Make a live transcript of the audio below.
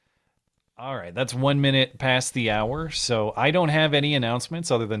All right, that's 1 minute past the hour. So I don't have any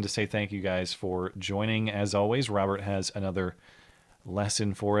announcements other than to say thank you guys for joining. As always, Robert has another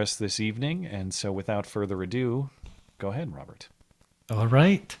lesson for us this evening. And so without further ado, go ahead, Robert. All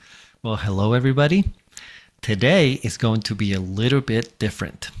right. Well, hello, everybody. Today is going to be a little bit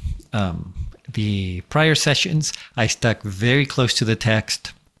different. The prior sessions, I stuck very close to the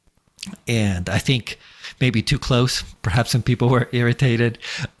text, and I think maybe too close. Perhaps some people were irritated.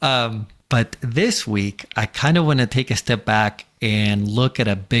 But this week, I kind of want to take a step back and look at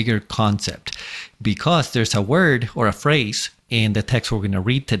a bigger concept because there's a word or a phrase in the text we're going to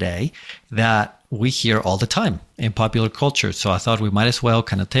read today that we hear all the time in popular culture. So I thought we might as well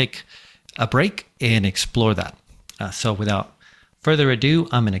kind of take a break and explore that. So without further ado,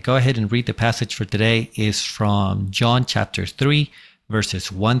 I'm going to go ahead and read the passage for today. Is from John chapter 3,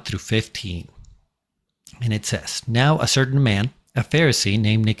 verses 1 through 15. And it says, "Now a certain man, a Pharisee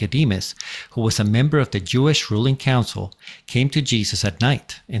named Nicodemus, who was a member of the Jewish ruling council, came to Jesus at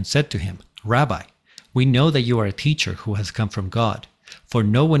night and said to him, 'Rabbi, we know that you are a teacher who has come from God, for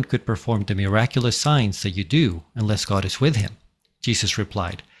no one could perform the miraculous signs that you do unless God is with him.' Jesus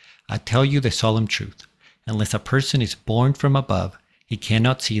replied, 'I tell you the solemn truth. Unless a person is born from above, he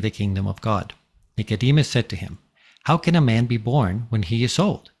cannot see the kingdom of God.' Nicodemus said to him, 'How can a man be born when he is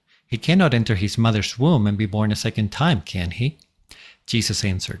old? He cannot enter his mother's womb and be born a second time, can he?' Jesus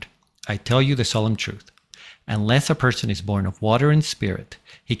answered, 'I tell you the solemn truth. Unless a person is born of water and spirit,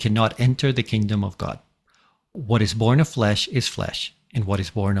 he cannot enter the kingdom of God. What is born of flesh is flesh, and what is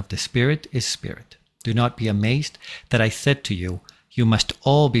born of the Spirit is spirit. Do not be amazed that I said to you, you must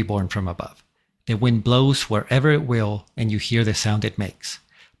all be born from above. The wind blows wherever it will, and you hear the sound it makes,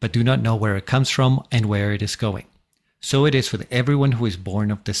 but do not know where it comes from and where it is going. So it is with everyone who is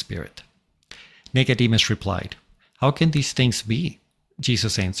born of the Spirit.' Nicodemus replied, 'How can these things be?'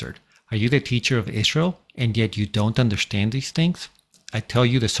 Jesus answered, 'Are you the teacher of Israel, and yet you don't understand these things? I tell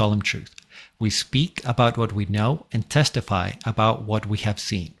you the solemn truth. We speak about what we know and testify about what we have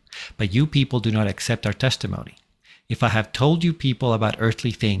seen, but you people do not accept our testimony. If I have told you people about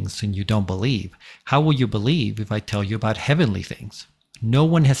earthly things and you don't believe, how will you believe if I tell you about heavenly things? No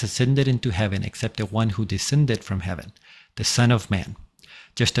one has ascended into heaven except the one who descended from heaven, the Son of Man.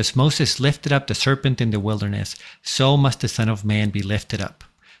 Just as Moses lifted up the serpent in the wilderness, so must the Son of Man be lifted up,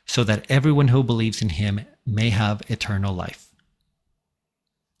 so that everyone who believes in him may have eternal life.'"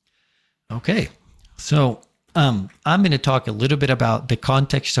 Okay, so I'm going to talk a little bit about the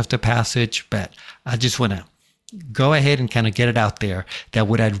context of the passage, but I just want to go ahead and kind of get it out there that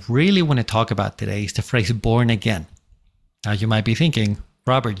what I really want to talk about today is the phrase "born again." Now you might be thinking,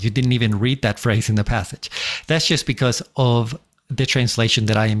 Robert, you didn't even read that phrase in the passage. That's just because of the translation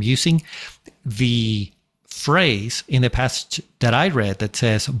that I am using. The phrase in the passage that I read that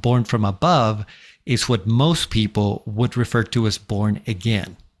says "born from above" is what most people would refer to as "born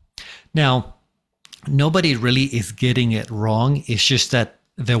again." Now, nobody really is getting it wrong. It's just that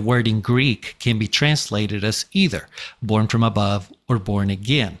the word in Greek can be translated as either born from above or born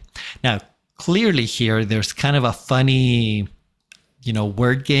again. Now, clearly here, there's kind of a funny,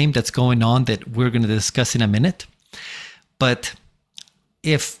 word game that's going on that we're going to discuss in a minute. But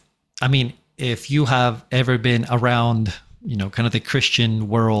if you have ever been around, kind of the Christian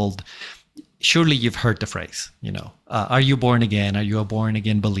world, surely you've heard the phrase, are you born again? Are you a born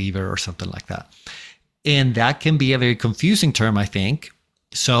again believer or something like that? And that can be a very confusing term, I think.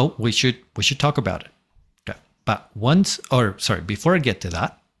 So we should talk about it. Okay. But before I get to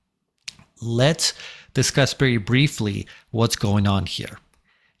that, let's discuss very briefly what's going on here.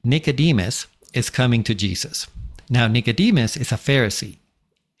 Nicodemus is coming to Jesus. Now, Nicodemus is a Pharisee.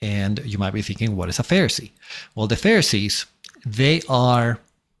 And you might be thinking, what is a Pharisee? Well, the Pharisees, they are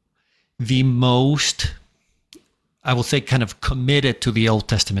the most, I will say, kind of committed to the Old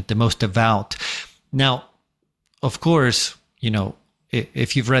Testament, the most devout. Now, of course,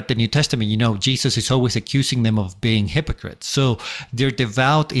 if you've read the New Testament, Jesus is always accusing them of being hypocrites. So they're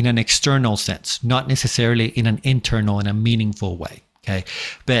devout in an external sense, not necessarily in an internal and a meaningful way. Okay.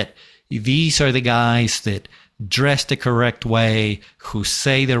 But these are the guys that dress the correct way, who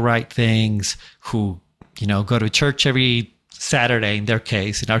say the right things, who, go to church every Saturday in our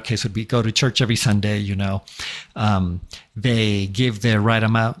case would be go to church every Sunday, they give the right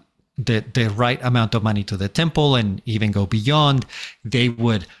amount of money to the temple and even go beyond. They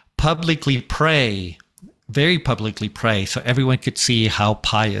would publicly pray, very publicly pray, so everyone could see how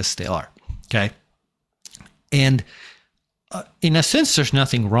pious they are. Okay. And in a sense, there's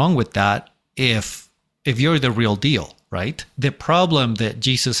nothing wrong with that if you're the real deal, right? The problem that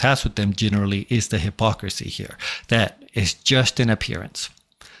Jesus has with them generally is the hypocrisy here. That is just an appearance.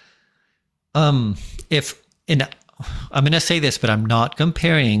 If and I'm going to say this, but I'm not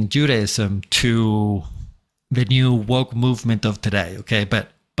comparing Judaism to the new woke movement of today. Okay, but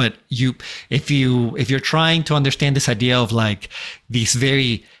if you're trying to understand this idea of like these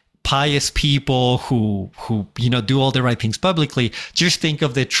very pious people who do all the right things publicly, just think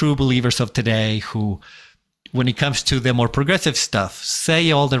of the true believers of today who, when it comes to the more progressive stuff,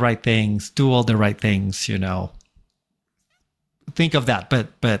 say all the right things, do all the right things. Think of that,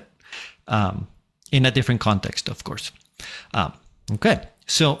 but in a different context, of course. Okay.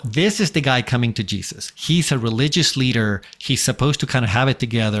 So this is the guy coming to Jesus. He's a religious leader. He's supposed to kind of have it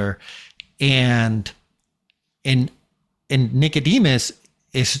together. And Nicodemus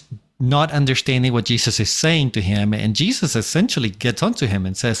is not understanding what Jesus is saying to him. And Jesus essentially gets onto him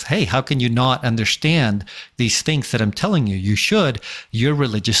and says, hey, how can you not understand these things that I'm telling you? You should. You're a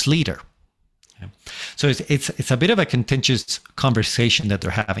religious leader. Okay. So it's a bit of a contentious conversation that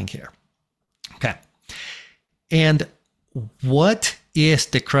they're having here. Okay. And what is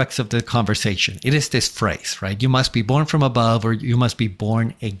the crux of the conversation? It is this phrase, right? You must be born from above, or you must be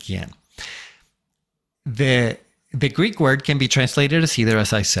born again. The Greek word can be translated as either,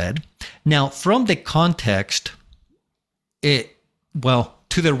 as I said. Now, from the context, to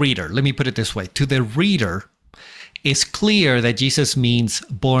the reader, let me put it this way. To the reader, it's clear that Jesus means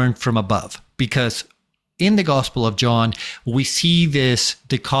born from above, because in the Gospel of John, we see this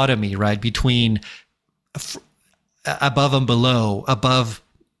dichotomy, right, between above and below. Above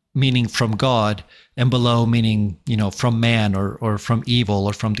meaning from God, and below meaning, from man or from evil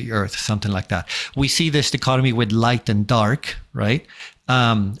or from the earth, something like that. We see this dichotomy with light and dark, right?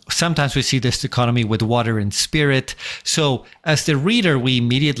 Sometimes we see this dichotomy with water and spirit. So as the reader, we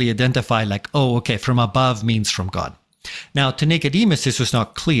immediately identify like, oh, okay, from above means from God. Now, to Nicodemus, this was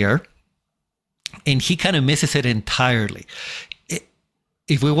not clear, and he kind of misses it entirely.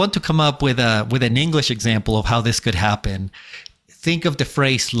 If we want to come up with an English example of how this could happen, think of the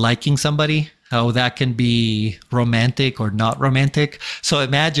phrase liking somebody, how that can be romantic or not romantic. So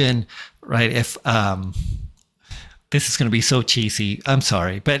imagine, right, if this is going to be so cheesy, I'm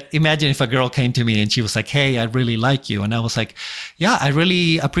sorry, but imagine if a girl came to me and she was like, hey, I really like you. And I was like, yeah, I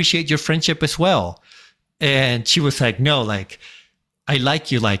really appreciate your friendship as well. And she was like, no, like, I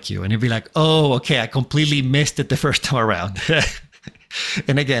like you. And it'd be like, oh, okay, I completely missed it the first time around.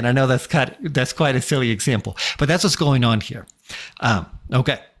 And again, I know that's quite a silly example, but that's what's going on here.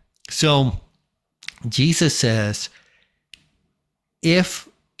 Okay, so Jesus says, if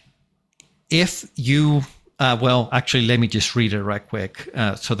you, actually, let me just read it right quick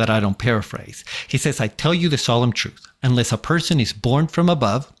so that I don't paraphrase. He says, I tell you the solemn truth, unless a person is born from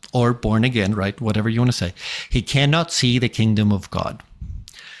above, or born again, right, whatever you want to say, he cannot see the kingdom of God.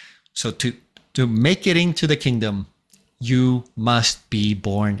 So to make it into the kingdom, you must be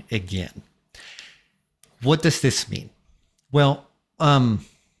born again. What does this mean? Well,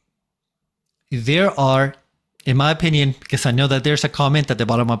 there are, in my opinion, because I know that there's a comment at the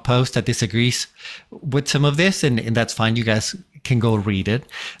bottom of the post that disagrees with some of this, and that's fine. You guys can go read it.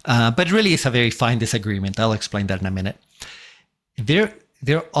 But really, it's a very fine disagreement. I'll explain that in a minute. There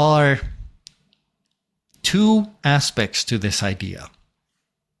are two aspects to this idea.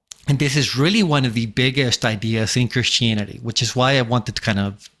 And this is really one of the biggest ideas in Christianity, which is why I wanted to kind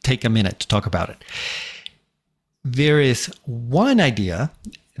of take a minute to talk about it. There is one idea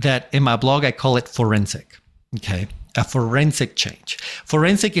that in my blog, I call it forensic. Okay. A forensic change.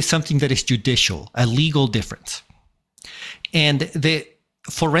 Forensic is something that is judicial, a legal difference. And the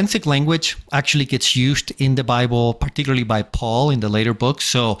forensic language actually gets used in the Bible, particularly by Paul in the later books.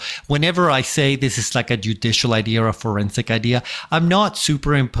 So whenever I say this is like a judicial idea or a forensic idea, I'm not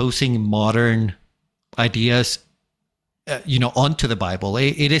superimposing modern ideas, onto the Bible.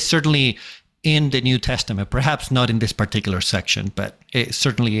 It is certainly in the New Testament, perhaps not in this particular section, but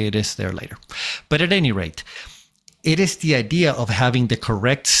certainly it is there later. But at any rate, it is the idea of having the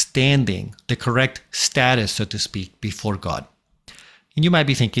correct standing, the correct status, so to speak, before God. And you might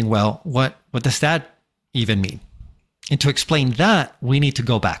be thinking, well, what does that even mean? And to explain that, we need to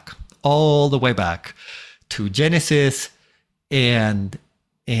go back, all the way back to Genesis and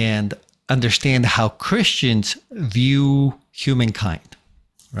understand how Christians view humankind,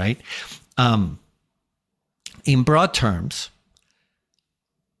 right? In broad terms,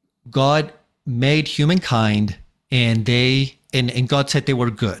 God made humankind and God said they were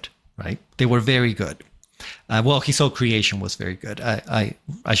good, right? They were very good. His whole creation was very good, I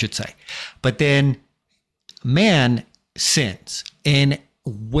should say. But then man sins. And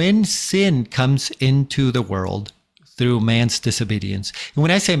when sin comes into the world through man's disobedience, and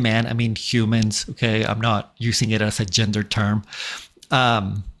when I say man, I mean humans, okay? I'm not using it as a gender term.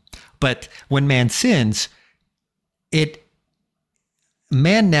 But when man sins,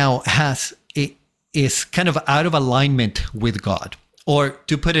 man now is kind of out of alignment with God. Or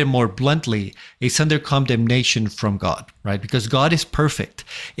to put it more bluntly, it's under condemnation from God, right? Because God is perfect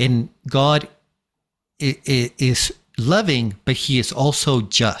and God is loving, but he is also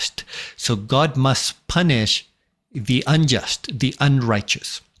just. So God must punish the unjust, the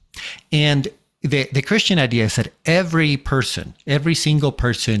unrighteous. And the Christian idea is that every person, every single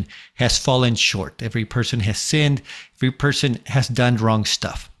person has fallen short. Every person has sinned. Every person has done wrong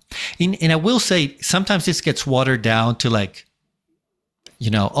stuff. And I will say, sometimes this gets watered down to like,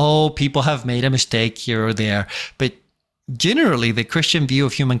 people have made a mistake here or there. But generally, the Christian view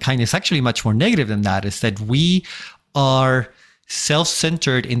of humankind is actually much more negative than that. Is that we are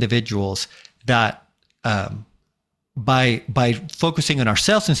self-centered individuals that by focusing on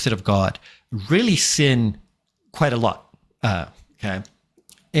ourselves instead of God, really sin quite a lot. Okay.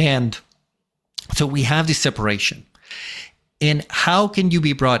 And so we have this separation. And how can you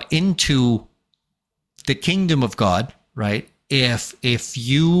be brought into the kingdom of God, right? If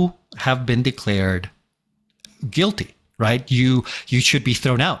you have been declared guilty, right? You should be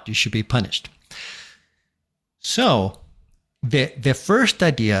thrown out. You should be punished. So the first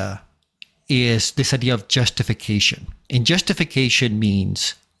idea is this idea of justification. And justification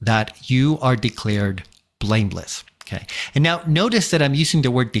means that you are declared blameless. Okay. And now notice that I'm using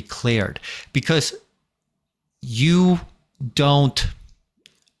the word declared because you don't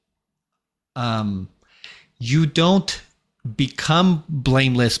become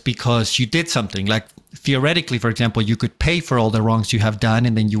blameless because you did something. Like theoretically, for example, you could pay for all the wrongs you have done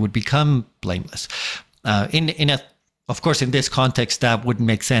and then you would become blameless. Of course, in this context, that wouldn't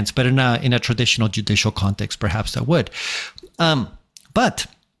make sense, but in a traditional judicial context, perhaps that would. But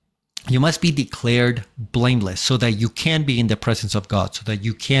you must be declared blameless so that you can be in the presence of God, so that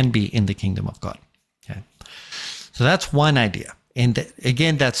you can be in the kingdom of God. Okay. So that's one idea. And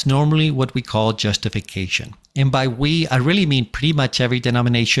again, that's normally what we call justification. And by we, I really mean pretty much every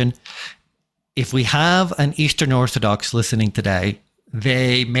denomination. If we have an Eastern Orthodox listening today,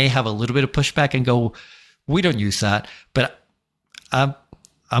 they may have a little bit of pushback and go, we don't use that. But I'm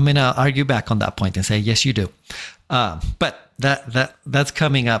going to argue back on that point and say, yes, you do. But that's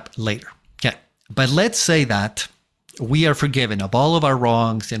coming up later. Okay. But let's say that we are forgiven of all of our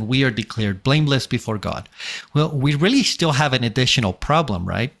wrongs and we are declared blameless before God. Well, we really still have an additional problem,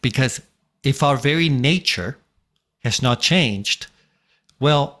 right? Because if our very nature has not changed,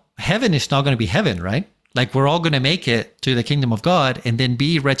 well, heaven is not going to be heaven, right? Like we're all going to make it to the kingdom of God and then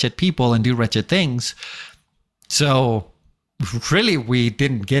be wretched people and do wretched things. So really, we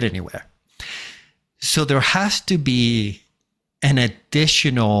didn't get anywhere. So there has to be an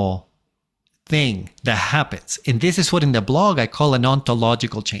additional thing that happens. And this is what in the blog I call an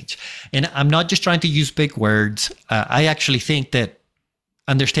ontological change. And I'm not just trying to use big words. I actually think that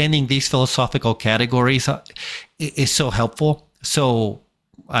understanding these philosophical categories is so helpful. So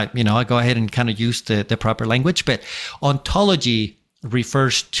I go ahead and kind of use the proper language, but ontology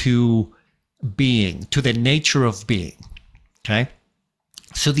refers to being, to the nature of being. Okay.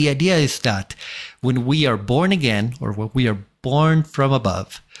 So the idea is that when we are born again, or when we are born from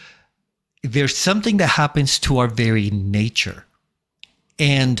above, there's something that happens to our very nature.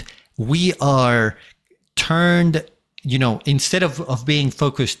 And we are turned, instead of being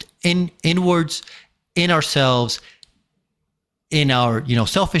focused inwards, in ourselves, in our,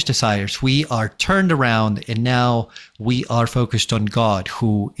 selfish desires, we are turned around and now we are focused on God,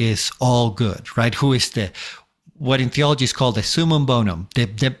 who is all good, right? Who is what in theology is called the summum bonum,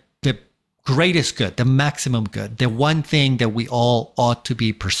 the greatest good, the maximum good, the one thing that we all ought to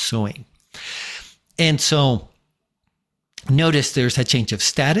be pursuing. And so notice there's a change of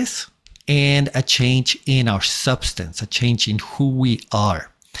status and a change in our substance, a change in who we are.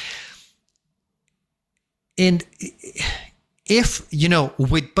 And if,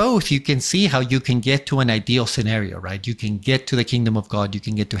 with both, you can see how you can get to an ideal scenario, right? You can get to the kingdom of God, you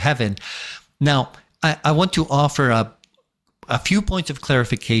can get to heaven. Now, I want to offer a few points of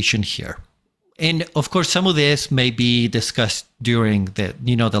clarification here. And of course, some of this may be discussed during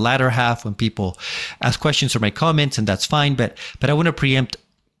the latter half when people ask questions or make comments, and that's fine. But I want to preempt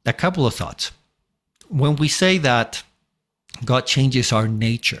a couple of thoughts. When we say that God changes our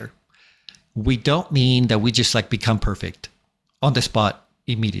nature, we don't mean that we just become perfect on the spot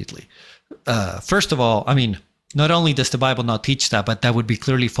immediately. First of all, not only does the Bible not teach that, but that would be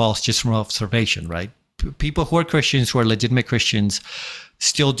clearly false just from observation, right? People who are Christians, who are legitimate Christians,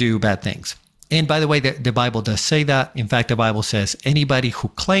 still do bad things. And by the way, the Bible does say that. In fact, the Bible says anybody who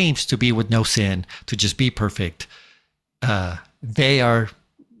claims to be with no sin, to just be perfect, they are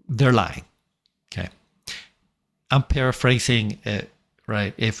they're lying. Okay. I'm paraphrasing it,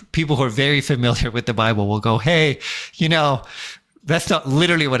 right? If people who are very familiar with the Bible will go, hey, that's not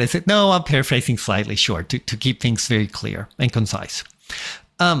literally what I said. No, I'm paraphrasing slightly short to keep things very clear and concise.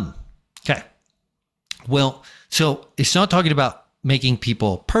 Okay. Well, so it's not talking about making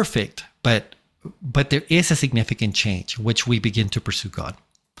people perfect, but there is a significant change which we begin to pursue God.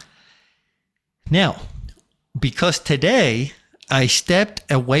 Now, because today I stepped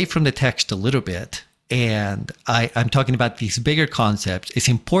away from the text a little bit, and I'm talking about these bigger concepts, it's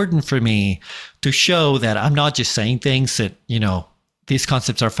important for me to show that I'm not just saying things that, these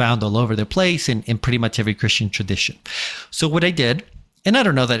concepts are found all over the place in pretty much every Christian tradition. So what I did, and I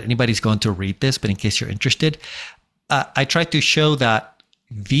don't know that anybody's going to read this, but in case you're interested, I tried to show that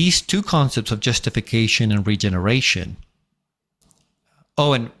these two concepts of justification and regeneration.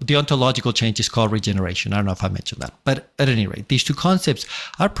 Oh, and the ontological change is called regeneration. I don't know if I mentioned that. But at any rate, these two concepts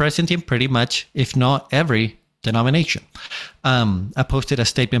are present in pretty much, if not every, denomination. I posted a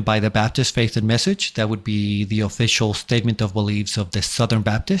statement by the Baptist Faith and Message. That would be the official statement of beliefs of the Southern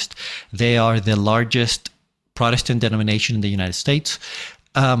Baptist. They are the largest Protestant denomination in the United States.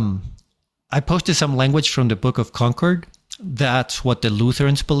 I posted some language from the Book of Concord. That's what the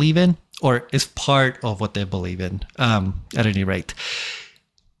Lutherans believe in, or is part of what they believe in, at any rate.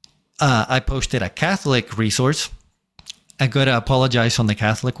 I posted a Catholic resource. I got to apologize on the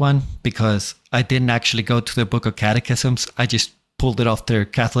Catholic one because I didn't actually go to the Book of Catechisms. I just pulled it off their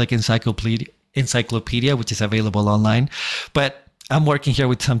Catholic encyclopedia, which is available online. But I'm working here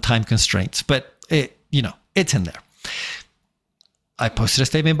with some time constraints, but it's in there. I posted a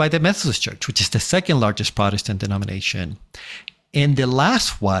statement by the Methodist Church, which is the second largest Protestant denomination. And the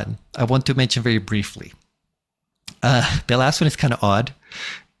last one, I want to mention very briefly. The last one is kind of odd.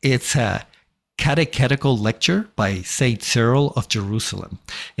 It's a catechetical lecture by Saint Cyril of Jerusalem.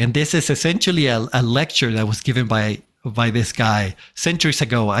 And this is essentially a lecture that was given by this guy centuries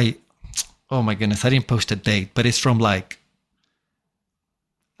ago. Oh my goodness, I didn't post a date, but it's from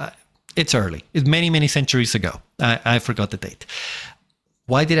it's early. It's many, many centuries ago. I forgot the date.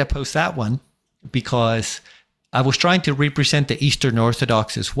 Why did I post that one? Because I was trying to represent the Eastern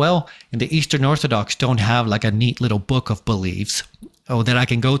Orthodox as well. And the Eastern Orthodox don't have like a neat little book of beliefs that I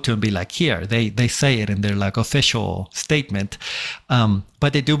can go to and be like, here, they say it in their like official statement.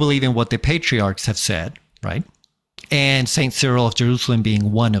 But they do believe in what the patriarchs have said, right? And Saint Cyril of Jerusalem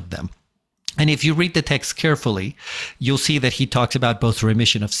being one of them. And if you read the text carefully, you'll see that he talks about both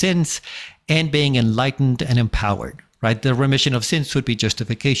remission of sins and being enlightened and empowered, right? The remission of sins would be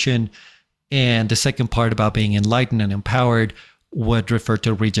justification. And the second part about being enlightened and empowered would refer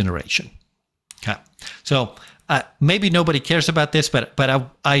to regeneration. Okay. So maybe nobody cares about this, but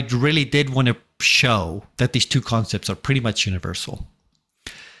I really did want to show that these two concepts are pretty much universal.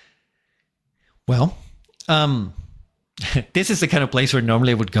 Well, this is the kind of place where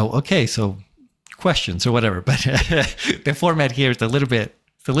normally I would go, okay, so questions or whatever, but the format here is a little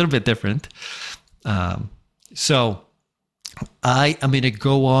bit different. So I am going to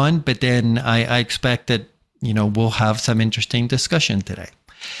go on, but then I expect that, we'll have some interesting discussion today,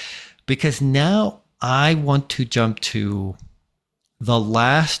 because now I want to jump to the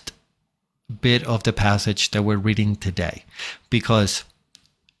last bit of the passage that we're reading today, because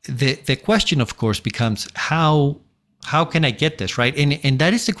the question, of course, becomes how can I get this, right? And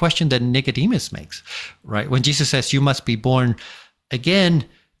that is the question that Nicodemus makes, right? When Jesus says, you must be born again,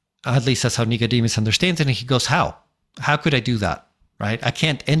 at least that's how Nicodemus understands it. And he goes, how? How could I do that, right? I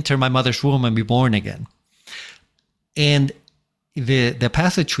can't enter my mother's womb and be born again. And the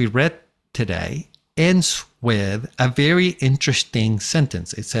passage we read today ends with a very interesting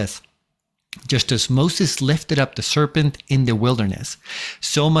sentence. It says, just as Moses lifted up the serpent in the wilderness,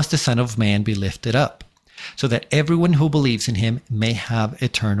 so must the Son of Man be lifted up, so that everyone who believes in him may have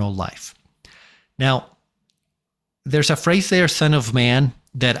eternal life. Now, there's a phrase there, Son of Man,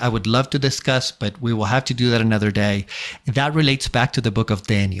 that I would love to discuss, but we will have to do that another day. That relates back to the book of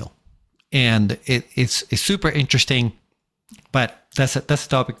Daniel. And it's super interesting, but that's a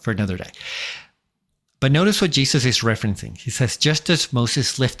topic for another day. But notice what Jesus is referencing. He says, just as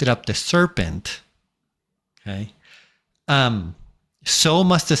Moses lifted up the serpent, okay, so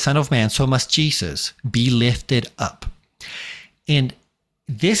must the Son of Man, so must Jesus be lifted up. And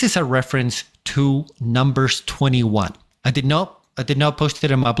this is a reference to Numbers 21. I did not post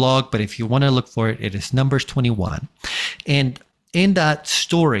it on my blog, but if you want to look for it, it is Numbers 21. And in that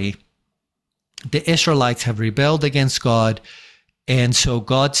story, the Israelites have rebelled against God. And so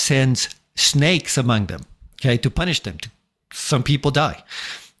God sends snakes among them, okay, to punish them. Some people die.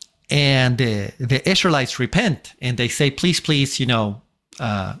 And the Israelites repent and they say, please,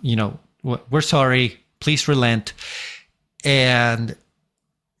 we're sorry, please relent. And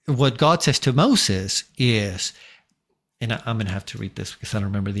what God says to Moses is, and I'm going to have to read this because I don't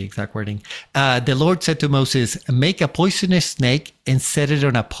remember the exact wording. The Lord said to Moses, make a poisonous snake and set it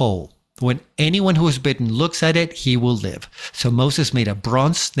on a pole. When anyone who is bitten looks at it, he will live. So Moses made a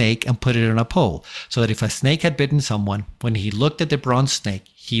bronze snake and put it on a pole, so that if a snake had bitten someone, when he looked at the bronze snake,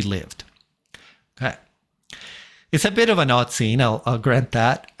 he lived. Okay. It's a bit of an odd scene, I'll grant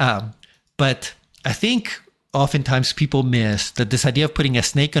that. But I think oftentimes people miss that this idea of putting a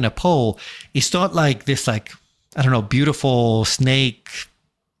snake on a pole is not like this, beautiful snake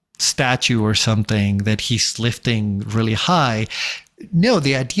statue or something that he's lifting really high. No,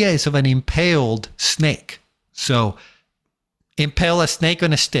 the idea is of an impaled snake. So impale a snake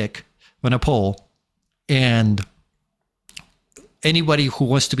on a stick, on a pole, and anybody who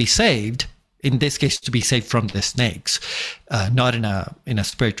wants to be saved, in this case to be saved from the snakes, not in a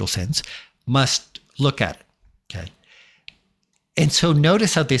spiritual sense, must look at it. Okay. And so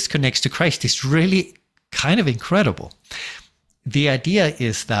notice how this connects to Christ. It's really kind of incredible. The idea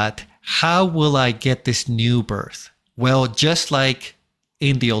is that, how will I get this new birth? Well, just like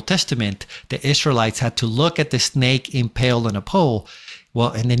in the Old Testament, the Israelites had to look at the snake impaled on a pole.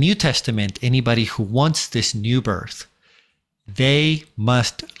 Well, in the New Testament, anybody who wants this new birth, they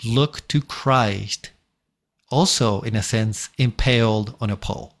must look to Christ, also in a sense, impaled on a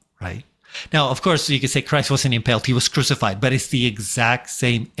pole, right? Now, of course, you could say Christ wasn't impaled, he was crucified, but it's the exact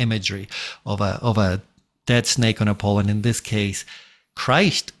same imagery of a dead snake on a pole, and in this case,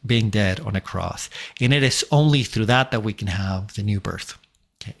 Christ being dead on a cross. And it is only through that we can have the new birth.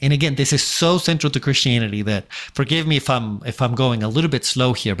 Okay. And again, this is so central to Christianity that, forgive me if I'm going a little bit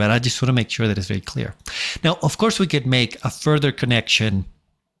slow here, but I just want to make sure that it's very clear. Now, of course, we could make a further connection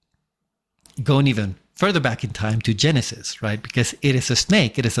going even further back in time to Genesis, right? Because it is a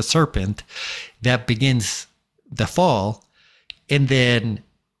snake, it is a serpent that begins the fall. And then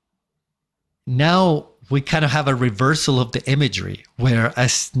now we kind of have a reversal of the imagery where a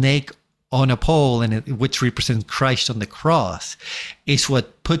snake on a pole, which represents Christ on the cross, is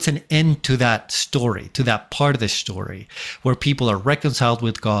what puts an end to that story, to that part of the story where people are reconciled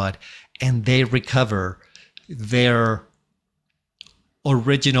with God and they recover their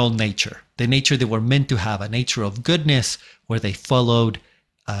original nature, the nature they were meant to have, a nature of goodness where they followed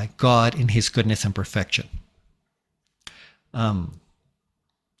God in his goodness and perfection. And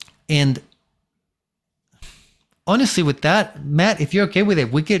honestly, with that, Matt, if you're okay with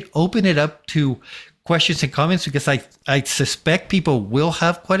it, we could open it up to questions and comments, because I suspect people will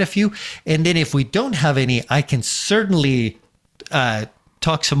have quite a few. And then if we don't have any, I can certainly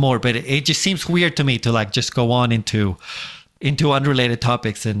talk some more. But it just seems weird to me to just go on into unrelated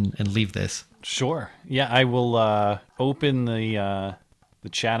topics and leave this. Sure. Yeah, I will open the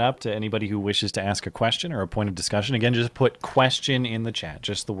chat up to anybody who wishes to ask a question or a point of discussion. Again, just put question in the chat,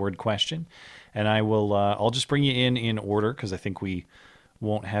 just the word question. And I'll just bring you in order, because I think we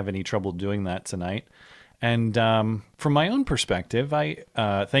won't have any trouble doing that tonight. And from my own perspective, I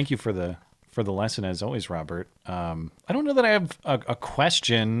thank you for the lesson as always, Robert. I don't know that I have a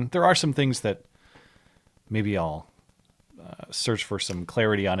question. There are some things that maybe I'll search for some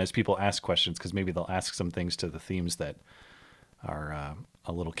clarity on as people ask questions, because maybe they'll ask some things to the themes that are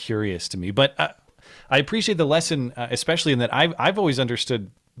a little curious to me. But I appreciate the lesson, especially in that I've always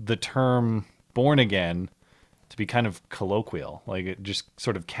understood the term born again to be kind of colloquial, like it just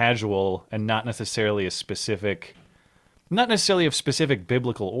sort of casual and not necessarily of specific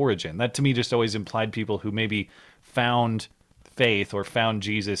biblical origin. That to me just always implied people who maybe found faith or found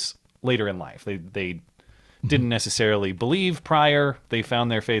Jesus later in life. They didn't necessarily believe prior, they found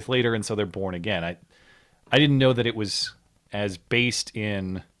their faith later, and so they're born again. I didn't know that it was as based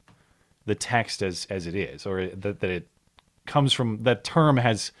in the text as it is, or that it comes from, that term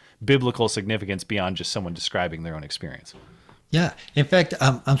has biblical significance beyond just someone describing their own experience. Yeah. In fact,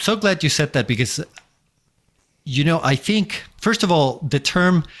 I'm so glad you said that, because, I think, first of all, the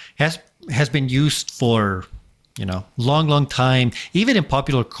term has been used for, long time, even in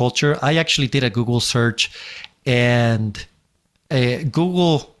popular culture. I actually did a Google search, and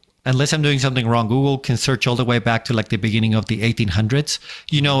Google, unless I'm doing something wrong, Google can search all the way back to the beginning of the 1800s,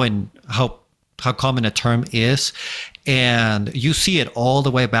 and how common a term is. And you see it all the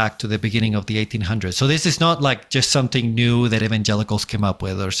way back to the beginning of the 1800s. So this is not just something new that evangelicals came up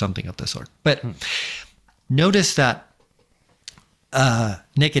with or something of the sort. But notice that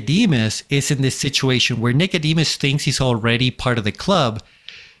Nicodemus is in this situation where Nicodemus thinks he's already part of the club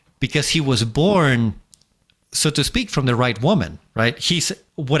because he was born, so to speak, from the right woman, right?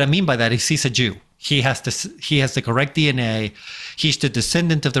 What I mean by that is he's a Jew. he has the correct DNA. He's the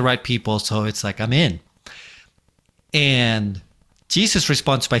descendant of the right people. So it's like, I'm in. And Jesus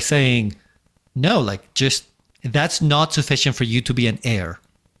responds by saying, no, like just that's not sufficient for you to be an heir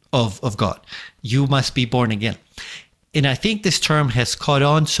of God. You must be born again. And I think this term has caught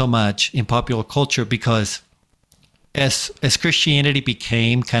on so much in popular culture because as Christianity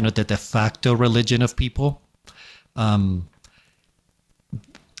became kind of the de facto religion of people, I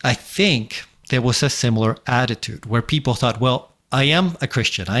think there was a similar attitude where people thought, well, I am a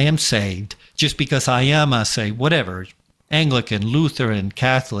Christian, I am saved just because I am a, say, whatever, Anglican, Lutheran,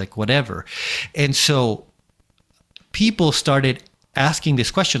 Catholic, whatever. And so people started asking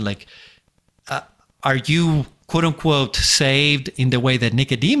this question, like, are you quote unquote saved in the way that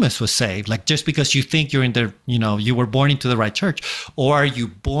Nicodemus was saved? Like just because you think you're in the, you were born into the right church, or are you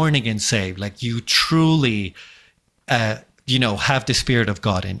born again saved? Like you truly, have the Spirit of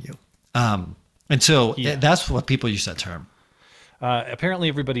God in you. And so that's what people use that term. Apparently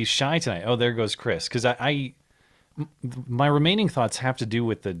everybody's shy tonight. Oh, there goes Chris. Because my remaining thoughts have to do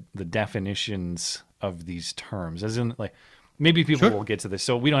with the definitions of these terms, as in like maybe people will get to this,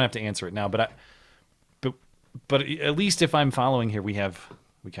 so we don't have to answer it now. But at least if I'm following here, we have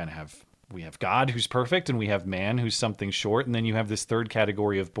God who's perfect, and we have man who's something short, and then you have this third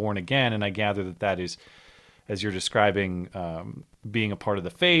category of born again. And I gather that is, as you're describing, being a part of the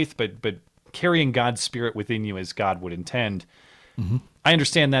faith, but carrying God's Spirit within you as God would intend. Mm-hmm. I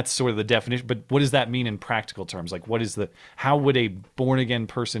understand that's sort of the definition, but what does that mean in practical terms? Like, how would a born again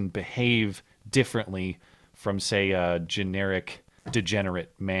person behave differently from, say, a generic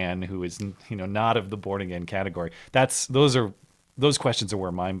degenerate man who is, not of the born again category? Those questions are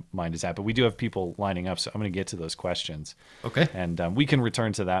where my mind is at. But we do have people lining up, so I'm going to get to those questions. Okay. And we can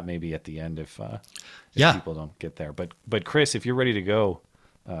return to that maybe at the end if people don't get there. But Chris, if you're ready to go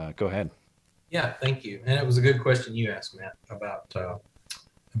ahead. Yeah, thank you. And it was a good question you asked, Matt, about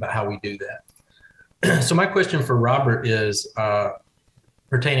how we do that. So my question for Robert is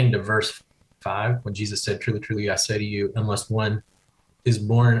pertaining to verse 5, when Jesus said, "Truly, truly, I say to you, unless one is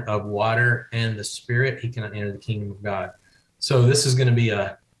born of water and the Spirit, he cannot enter the kingdom of God." So this is going to be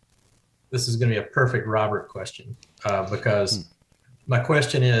a perfect Robert question because my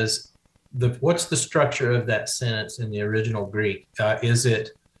question is, what's the structure of that sentence in the original Greek?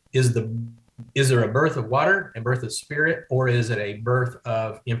 Is there a birth of water and birth of Spirit, or is it a birth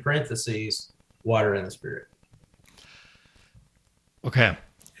of, in parentheses, water and the Spirit? Okay,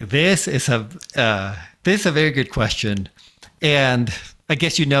 this is a very good question, and I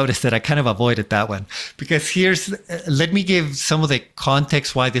guess you noticed that I kind of avoided that one because let me give some of the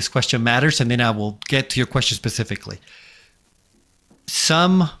context why this question matters, and then I will get to your question specifically.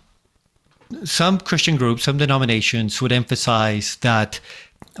 Some Christian groups, some denominations would emphasize that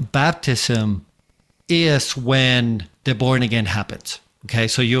baptism is when the born again happens. Okay,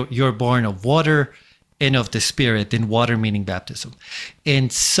 so you're born of water and of the Spirit, and water meaning baptism.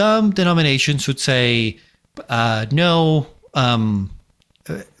 And some denominations would say, no,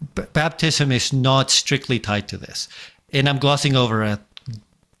 baptism is not strictly tied to this. And I'm glossing over a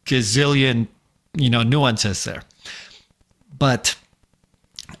gazillion, nuances there. But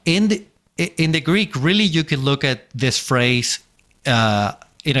in the Greek, really, you can look at this phrase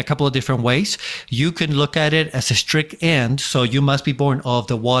in a couple of different ways. You can look at it as a strict and, so you must be born of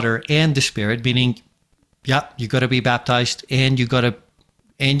the water and the Spirit, meaning, you got to be baptized and you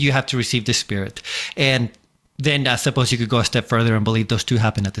have to receive the Spirit. And then I suppose you could go a step further and believe those two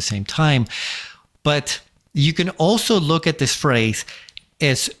happen at the same time. But you can also look at this phrase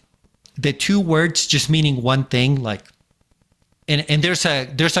as the two words just meaning one thing, like, and there's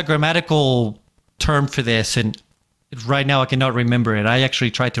a grammatical term for this, and right now I cannot remember it. I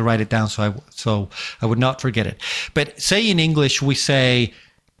actually tried to write it down so I would not forget it. But say in English we say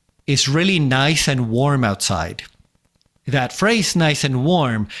it's really nice and warm outside. That phrase, nice and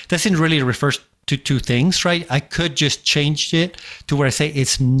warm, doesn't really refer to two things, right? I could just change it to where I say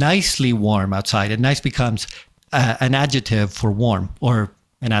it's nicely warm outside, and nice becomes an adjective for warm, or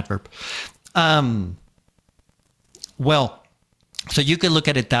an adverb. So you can look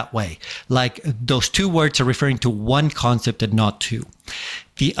at it that way. Like those two words are referring to one concept and not two.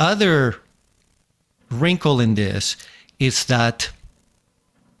 The other wrinkle in this is that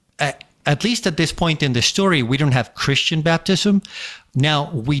at least at this point in the story, we don't have Christian baptism. Now,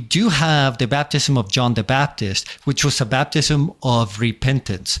 we do have the baptism of John the Baptist, which was a baptism of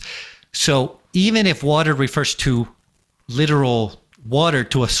repentance. So even if water refers to literal water,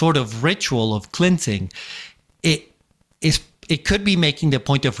 to a sort of ritual of cleansing, it could be making the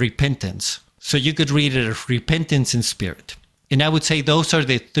point of repentance. So you could read it as repentance in spirit. And I would say those are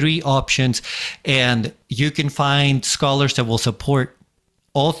the three options. And you can find scholars that will support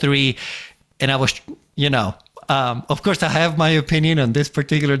all three. And I was, of course, I have my opinion on this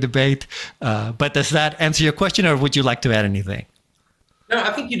particular debate. But does that answer your question, or would you like to add anything? No,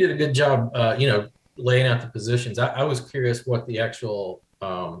 I think you did a good job, laying out the positions. I was curious what the actual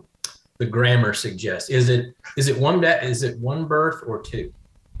the grammar suggests. Is it one birth or two?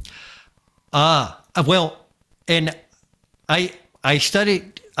 Well, and I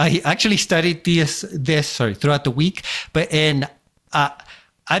actually studied this throughout the week, and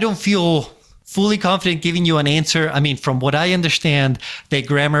I don't feel fully confident giving you an answer. I mean, from what I understand, the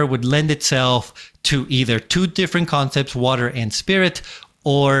grammar would lend itself to either two different concepts, water and spirit,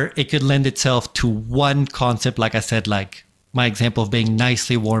 or it could lend itself to one concept, like I said, like my example of being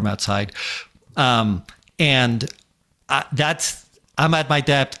nicely warm outside. And I'm at my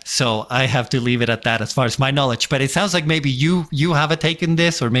depth, so I have to leave it at that as far as my knowledge. But it sounds like maybe you have a take in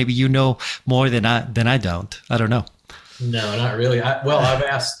this, or maybe you know more than I don't. I don't know. No, not really. I've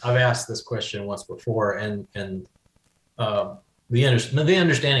asked this question once before, and the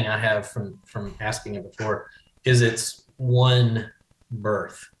understanding I have from asking it before is it's one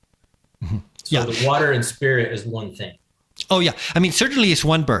birth. Mm-hmm. So the water and spirit is one thing. Oh yeah, I mean certainly it's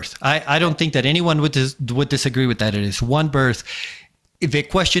one birth. I don't think that anyone would disagree with that. It is one birth. The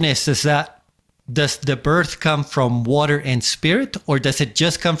question is, does the birth come from water and spirit, or does it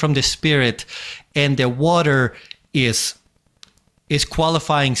just come from the spirit, and the water is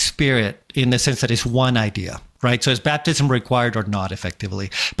qualifying spirit in the sense that it's one idea, right? So is baptism required or not, effectively?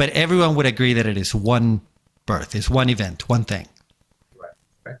 But everyone would agree that it is one birth, it's one event, one thing.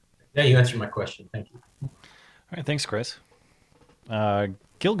 Right. Yeah, you answered my question. Thank you. All right, thanks, Chris.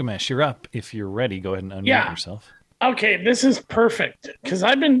 Gilgamesh, you're up. If you're ready, go ahead and unmute yourself. Okay, this is perfect, because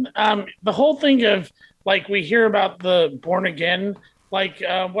I've been the whole thing of, like, we hear about the born again, like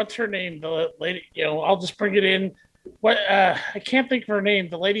what's her name, the lady, I'll just bring it in. What I can't think of her name.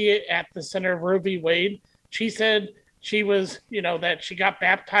 The lady at the center of Roe v. Wade. She said she was, that she got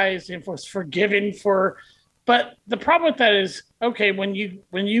baptized and was forgiven for. But the problem with that is, okay, when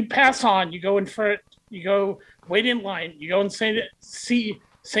you pass on, you go in front, you go wait in line, you go and see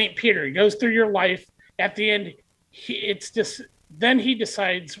St. Peter. He goes through your life. At the end, then he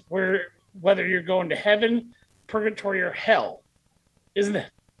decides whether you're going to heaven, purgatory, or hell. Isn't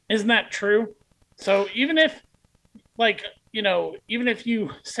that true? So even if, even if you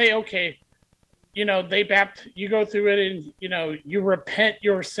say, okay, you go through it and, you repent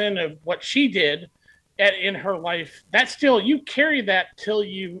your sin of what she did in her life, that's still, you carry that till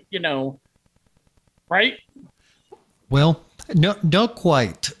you, right? Well, no, not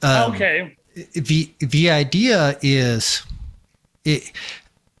quite. Okay. The idea is,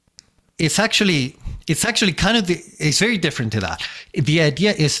 it's actually kind of it's very different to that. The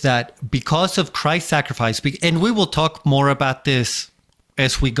idea is that because of Christ's sacrifice, and we will talk more about this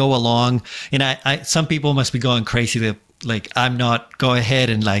as we go along. And some people must be going crazy that, like, I'm not go ahead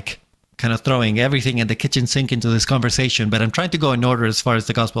and like kind of throwing everything in the kitchen sink into this conversation, but I'm trying to go in order as far as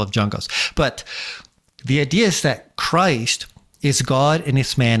the Gospel of John goes. But the idea is that Christ is God and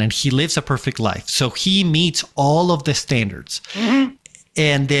is man, and he lives a perfect life. So he meets all of the standards. Mm-hmm.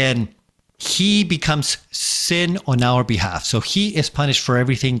 And then he becomes sin on our behalf. So he is punished for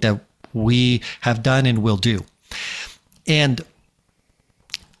everything that we have done and will do. And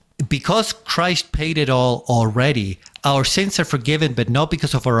because Christ paid it all already, our sins are forgiven, but not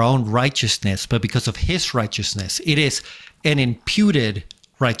because of our own righteousness, but because of his righteousness. It is an imputed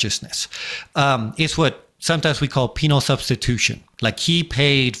righteousness. It's what sometimes we call penal substitution. Like he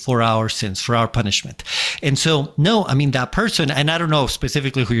paid for our sins, for our punishment. And so, no, I mean, that person, and I don't know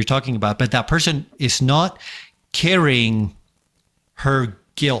specifically who you're talking about, but that person is not carrying her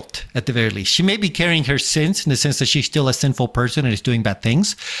guilt at the very least. She may be carrying her sins in the sense that she's still a sinful person and is doing bad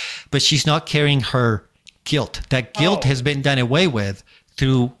things, but she's not carrying her guilt. That guilt has been done away with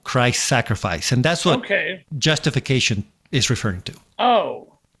through Christ's sacrifice. And that's what justification is referring to.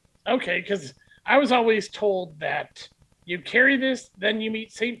 Oh, okay. Because I was always told that you carry this, then you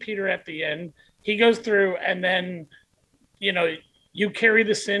meet St. Peter at the end. He goes through, and then, you carry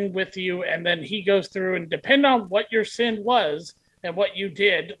the sin with you, and then he goes through, and depend on what your sin was and what you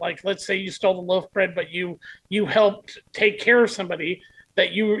did. Like, let's say you stole the loaf bread, but you helped take care of somebody,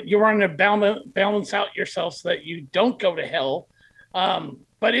 that you want to balance out yourself so that you don't go to hell.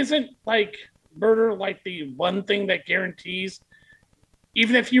 But isn't like murder like the one thing that guarantees,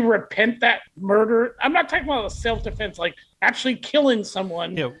 even if you repent that murder? I'm not talking about self-defense, like actually killing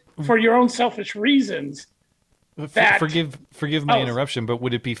someone for your own selfish reasons. Forgive my interruption, but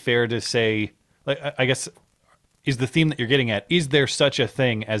would it be fair to say, like, I guess, is the theme that you're getting at. Is there such a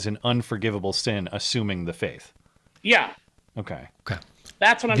thing as an unforgivable sin, assuming the faith? Yeah, Okay. Okay.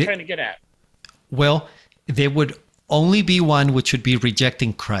 that's what I'm trying to get at. Well, there would only be one, which would be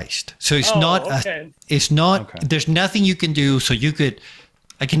rejecting Christ. So it's Okay. Okay. there's nothing you can do. So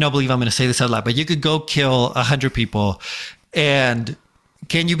I cannot believe I'm going to say this out loud, but you could go kill 100 people, and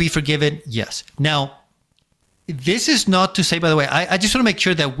can you be forgiven? Yes. Now, this is not to say, by the way, I just want to make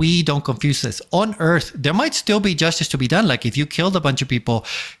sure that we don't confuse this. On earth, there might still be justice to be done. Like if you killed a bunch of people,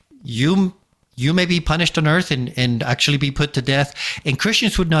 you may be punished on earth and actually be put to death. And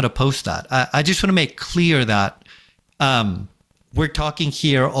Christians would not oppose that. I just want to make clear that we're talking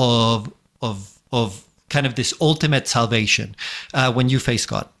here of kind of this ultimate salvation when you face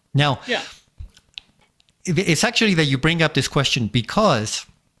God. Now, Yeah. it's actually that you bring up this question because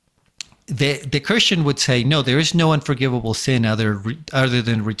the Christian would say, no, there is no unforgivable sin other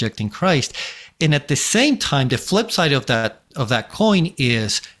than rejecting Christ. And at the same time, the flip side of that coin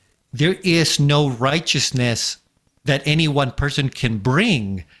is there is no righteousness that any one person can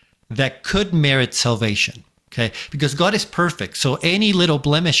bring that could merit salvation. Okay, because God is perfect. So any little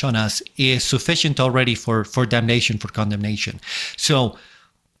blemish on us is sufficient already for damnation, for condemnation. So,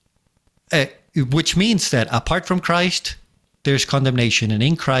 which means that apart from Christ, there's condemnation, and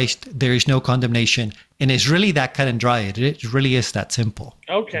in Christ, there is no condemnation. And it's really that cut and dry. It really is that simple.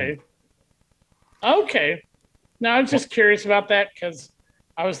 Okay. Okay. Now, I was just curious about that because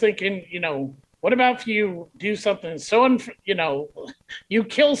I was thinking, what about if you do something so, you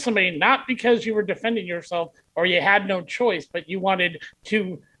kill somebody not because you were defending yourself or you had no choice, but you wanted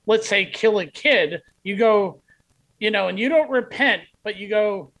to, let's say, kill a kid. You go, and you don't repent, but you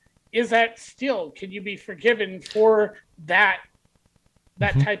go, is that still, can you be forgiven for that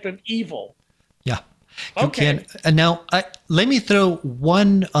type of evil? Yeah, you Okay. can. And now, let me throw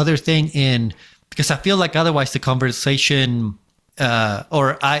one other thing in, because I feel like otherwise the conversation,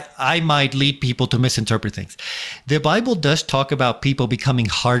 or I might lead people to misinterpret things. The Bible does talk about people becoming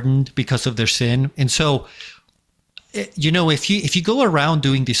hardened because of their sin. And so, if you go around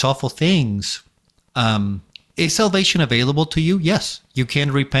doing these awful things, is salvation available to you? Yes, you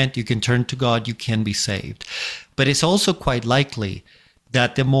can repent, you can turn to God, you can be saved. But it's also quite likely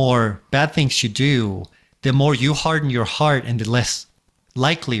that the more bad things you do, the more you harden your heart and the less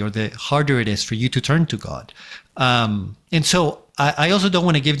likely or the harder it is for you to turn to God. And so I also don't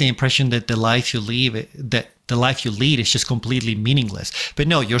want to give the impression that the life you lead is just completely meaningless. But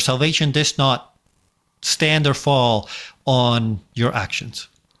no, your salvation does not stand or fall on your actions.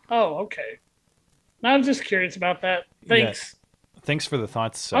 Oh, okay. I was just curious about that. Thanks. Yeah. Thanks for the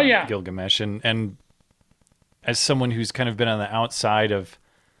thoughts, Yeah. Gilgamesh. And as someone who's kind of been on the outside of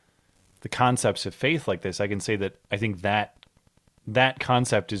the concepts of faith like this, I can say that I think that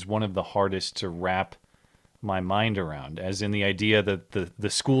concept is one of the hardest to wrap my mind around, as in the idea that the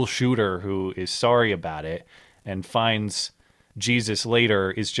school shooter who is sorry about it and finds Jesus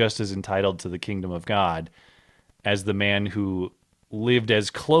later is just as entitled to the kingdom of God as the man who lived as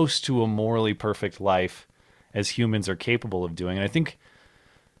close to a morally perfect life as humans are capable of doing. And I think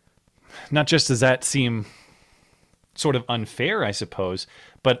not just does that seem sort of unfair, I suppose,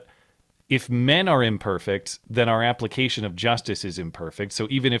 but if men are imperfect, then our application of justice is imperfect. So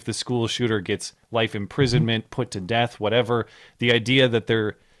even if the school shooter gets life imprisonment, put to death, whatever, the idea that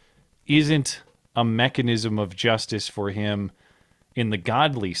there isn't a mechanism of justice for him in the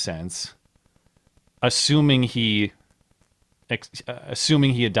godly sense, assuming he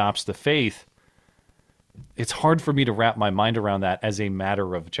adopts the faith, it's hard for me to wrap my mind around that as a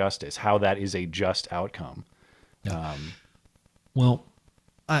matter of justice, how that is a just outcome. Well,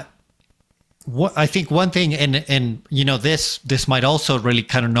 I think one thing, and this might also really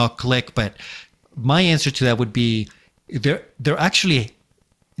kind of not click, but my answer to that would be there actually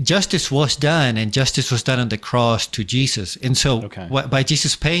justice was done, and justice was done on the cross to Jesus. And so by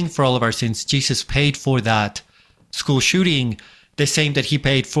Jesus paying for all of our sins, Jesus paid for that school shooting the same that he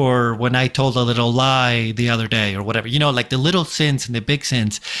paid for when I told a little lie the other day or whatever, like the little sins and the big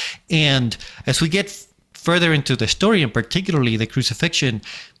sins. And as we get further into the story, and particularly the crucifixion,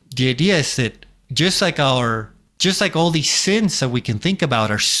 the idea is that just like all these sins that we can think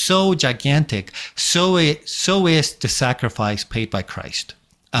about are so gigantic, so is the sacrifice paid by Christ.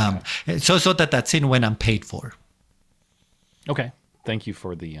 So that sin went unpaid for. Okay. Thank you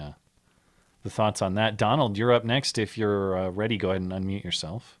for the thoughts on that. Donald, you're up next. If you're ready, go ahead and unmute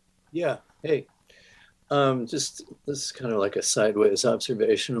yourself. Yeah. Hey, just this is kind of like a sideways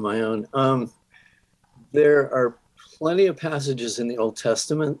observation of my own. There are plenty of passages in the Old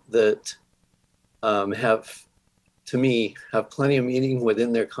Testament that have plenty of meaning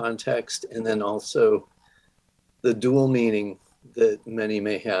within their context, and then also the dual meaning that many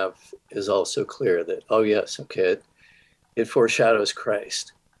may have is also clear that, oh, yes, okay, it foreshadows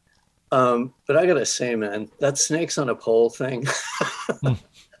Christ. But I got to say, man, that snakes on a pole thing,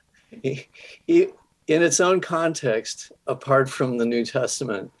 in its own context, apart from the New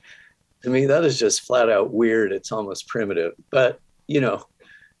Testament, to me, that is just flat out weird. It's almost primitive. But,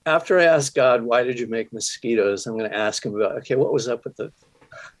 after I ask God, why did you make mosquitoes? I'm going to ask him about, okay, what was up with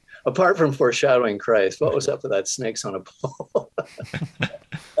apart from foreshadowing Christ, what was up with that snakes on a pole?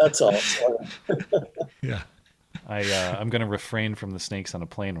 That's all. Yeah. I'm going to refrain from the snakes on a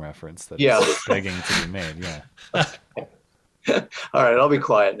plane reference that's Yeah. begging to be made. Yeah. All right, I'll be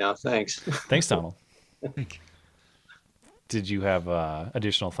quiet now. Thanks. Thanks, Donald. Did you have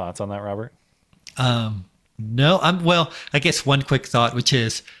additional thoughts on that, Robert? No, I guess one quick thought, which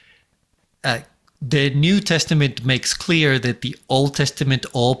is the New Testament makes clear that the Old Testament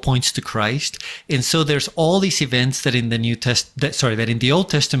all points to Christ. And so there's all these events that in the that in the Old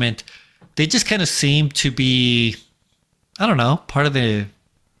Testament, they just kind of seem to be, I don't know, part of the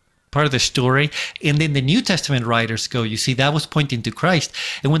story. And then the New Testament writers go, you see, that was pointing to Christ.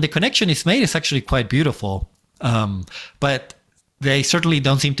 And when the connection is made, it's actually quite beautiful. But they certainly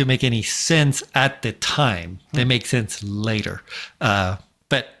don't seem to make any sense at the time. They make sense later.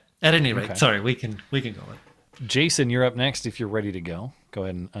 But at any rate, Okay. sorry, we can go on. Jason, you're up next if you're ready to go. Go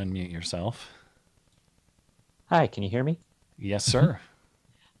ahead and unmute yourself. Hi, can you hear me? Yes, sir.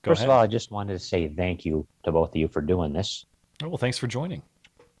 Go First ahead. of all, I just wanted to say thank you to both of you for doing this. Oh, well, thanks for joining.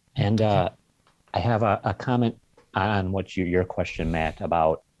 And I have a comment on what your question, Matt,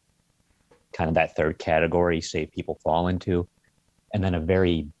 about kind of that third category, say people fall into, and then a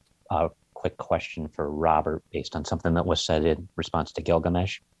very quick question for Robert based on something that was said in response to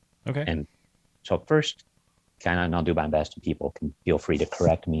Gilgamesh. Okay. And so first, and I'll do my best, and people can feel free to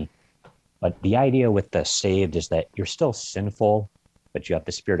correct me. But the idea with the saved is that you're still sinful, but you have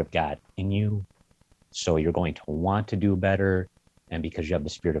the Spirit of God in you. So you're going to want to do better. And because you have the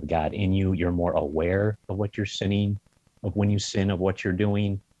Spirit of God in you, you're more aware of what you're sinning, of when you sin, of what you're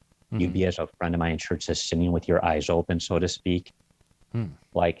doing. You'd be, as a friend of mine in church says, sinning with your eyes open, so to speak.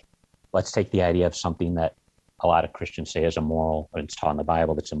 Like, let's take the idea of something that a lot of Christians say is immoral, or it's taught in the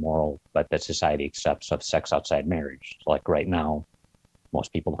Bible that's immoral, but that society accepts, of sex outside marriage. So like right now,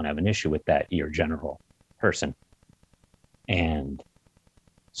 most people don't have an issue with that, you're a general person. And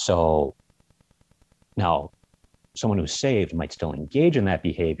so now someone who's saved might still engage in that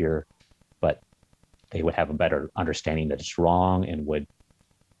behavior, but they would have a better understanding that it's wrong and would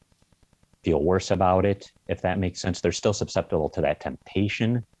feel worse about it, if that makes sense. They're still susceptible to that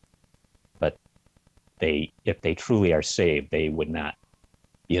temptation, but if they truly are saved, they would not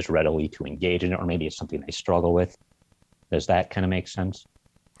be as readily to engage in it, or maybe it's something they struggle with. Does that kind of make sense?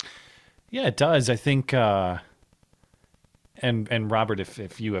 Yeah, it does. I think, and Robert,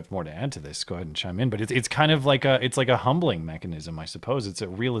 if you have more to add to this, go ahead and chime in. But it's kind of like a humbling mechanism, I suppose. It's a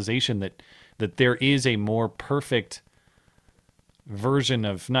realization that there is a more perfect version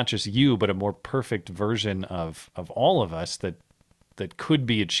of not just you, but a more perfect version of all of us that could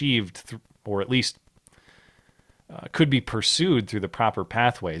be achieved, or at least could be pursued through the proper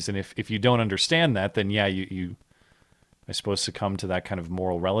pathways. And if you don't understand that, then yeah, you I suppose succumb to that kind of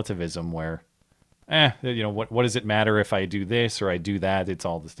moral relativism where, what does it matter if I do this or I do that? It's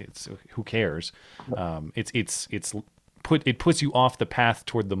who cares? It puts you off the path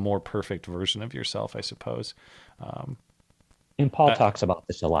toward the more perfect version of yourself, I suppose. And Paul talks about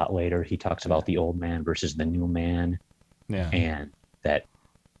this a lot later. He talks about the old man versus the new man. Yeah. And that,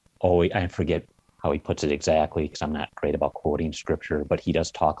 I forget how he puts it exactly because I'm not great about quoting scripture, but he does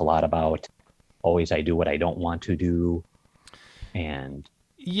talk a lot about always I do what I don't want to do. And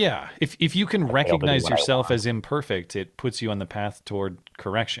yeah, if you can recognize yourself as imperfect, it puts you on the path toward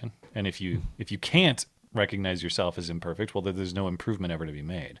correction. And if you can't recognize yourself as imperfect, well, then there's no improvement ever to be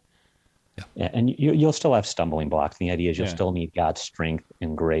made. Yeah, and you'll still have stumbling blocks. The idea is you'll still need God's strength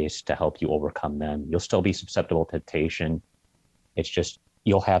and grace to help you overcome them. You'll still be susceptible to temptation. It's just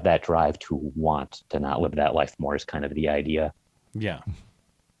you'll have that drive to want to not live that life more is kind of the idea. Yeah.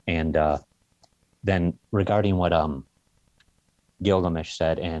 And then regarding what Gilgamesh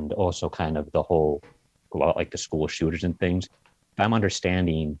said, and also kind of the whole, like the school shooters and things, if I'm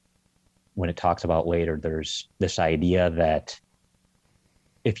understanding when it talks about later, there's this idea that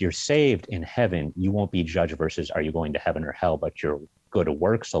if you're saved in heaven, you won't be judged versus are you going to heaven or hell, but your good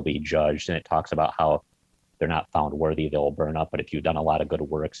works will be judged. And it talks about how they're not found worthy, they'll burn up. But if you've done a lot of good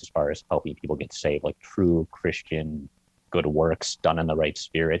works as far as helping people get saved, like true Christian good works done in the right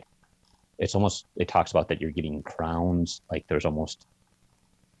spirit, it talks about that you're getting crowns. Like there's almost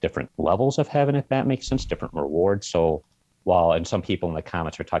different levels of heaven, if that makes sense, different rewards. So while, and some people in the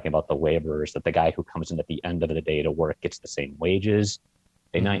comments are talking about the laborers, that the guy who comes in at the end of the day to work gets the same wages,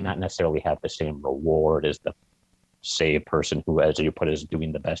 they might not necessarily have the same reward as the saved person who, as you put it, is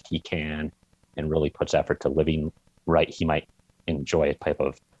doing the best he can and really puts effort to living right. He might enjoy a type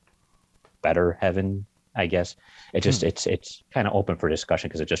of better heaven, I guess. It just it's kind of open for discussion,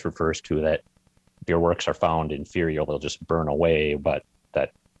 because it just refers to that if your works are found inferior, they'll just burn away, but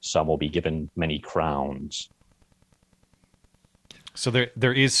that some will be given many crowns. So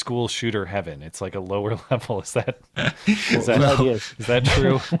there is school shooter heaven. It's like a lower level. Is that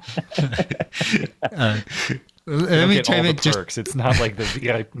true? Let me try all to the perks. It's not like the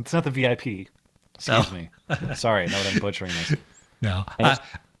VIP. It's not the VIP. Excuse me. Sorry, now that I'm butchering this. No.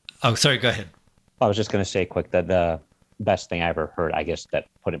 Sorry. Go ahead. I was just going to say quick that the best thing I ever heard, I guess, that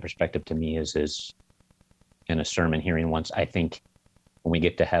put in perspective to me is in a sermon hearing once. I think when we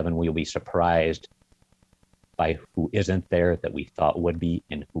get to heaven, we'll be surprised by who isn't there that we thought would be,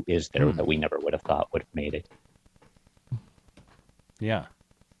 and who is there that we never would have thought would have made it. Yeah.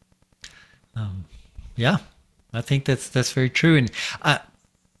 Yeah, I think that's very true. And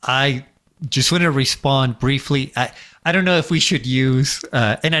I just want to respond briefly. I don't know if we should use,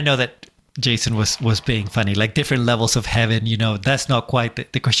 and I know that Jason was being funny, like different levels of heaven, that's not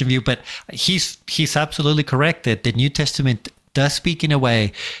quite the Christian view, but he's absolutely correct that the New Testament does speak in a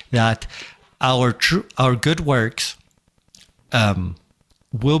way that our good works there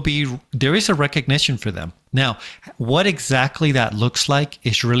is a recognition for them. Now, what exactly that looks like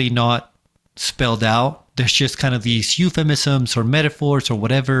is really not spelled out. There's just kind of these euphemisms or metaphors or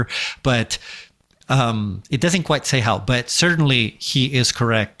whatever, but it doesn't quite say how. But certainly he is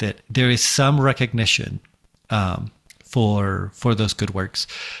correct that there is some recognition for those good works.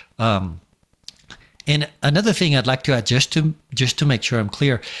 And another thing I'd like to add, just to make sure I'm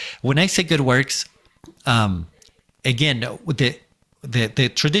clear, when I say good works, again,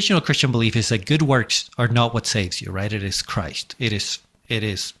 the traditional Christian belief is that good works are not what saves you, right? It is Christ. It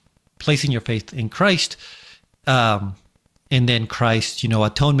is placing your faith in Christ, and then Christ,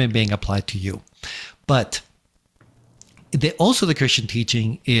 atonement being applied to you. But also the Christian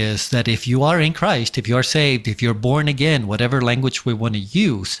teaching is that if you are in Christ, if you are saved, if you're born again, whatever language we want to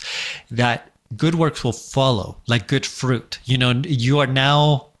use, that good works will follow, like good fruit. You're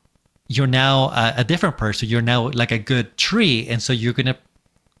now a different person. You're now like a good tree, and so you're going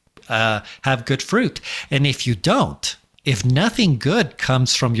to have good fruit. And if you don't, if nothing good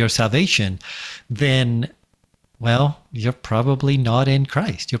comes from your salvation, then, well, you're probably not in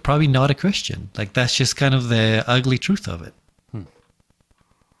Christ. You're probably not a Christian. Like, that's just kind of the ugly truth of it.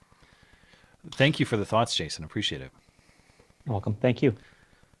 Thank you for the thoughts, Jason. Appreciate it. You're welcome. Thank you.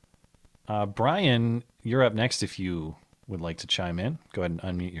 Brian, you're up next if you would like to chime in. Go ahead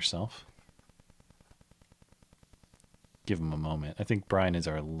and unmute yourself. Give him a moment. I think Brian is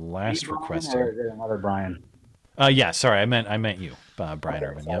our last requester. Or is it another Brian? Yeah, sorry, I meant you, Brian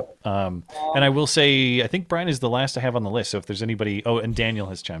Irvin. Yep. And I will say, I think Brian is the last I have on the list. So if there's anybody, and Daniel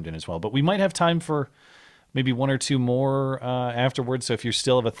has chimed in as well. But we might have time for maybe one or two more afterwards. So if you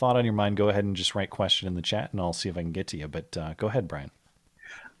still have a thought on your mind, go ahead and just write question in the chat, and I'll see if I can get to you. But go ahead, Brian.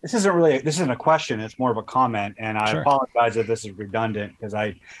 This isn't a question. It's more of a comment, and I apologize if this is redundant, because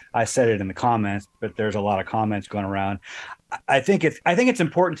I said it in the comments, but there's a lot of comments going around. I think it's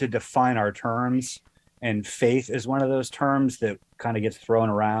important to define our terms, and faith is one of those terms that kind of gets thrown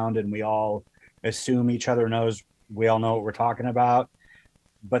around, and we all assume each other knows. We all know what we're talking about,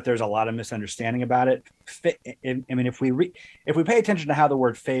 but there's a lot of misunderstanding about it. I mean, if we pay attention to how the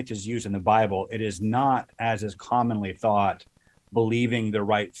word faith is used in the Bible, it is not, as is commonly thought, believing the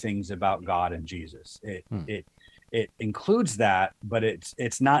right things about God and Jesus. It includes that, but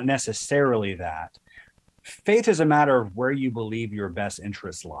it's not necessarily that. Faith is a matter of where you believe your best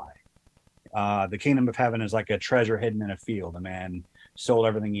interests lie. The kingdom of heaven is like a treasure hidden in a field. A man sold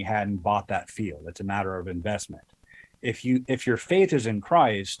everything he had and bought that field. It's a matter of investment. If your faith is in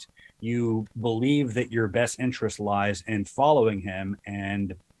Christ, you believe that your best interest lies in following him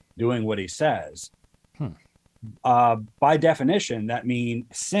and doing what he says. By definition, that means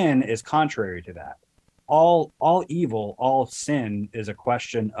sin is contrary to that. All evil, all sin is a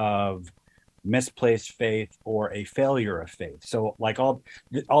question of misplaced faith or a failure of faith. So like all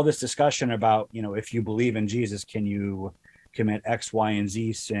this discussion about, if you believe in Jesus, can you commit X, Y, and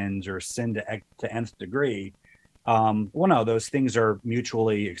Z sins or sin to nth degree? Well, no, those things are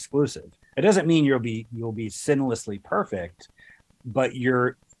mutually exclusive. It doesn't mean you'll be sinlessly perfect, but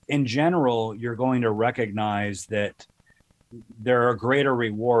in general, you're going to recognize that there are greater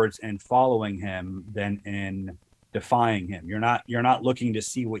rewards in following him than in defying him. You're not looking to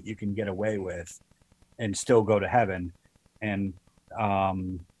see what you can get away with and still go to heaven. And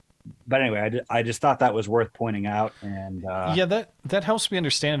but anyway, I just thought that was worth pointing out. And yeah, that helps me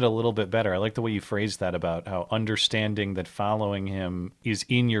understand it a little bit better. I like the way you phrased that about how understanding that following him is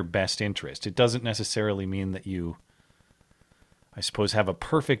in your best interest. It doesn't necessarily mean that you, I suppose, have a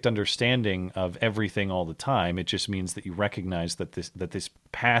perfect understanding of everything all the time. It just means that you recognize that this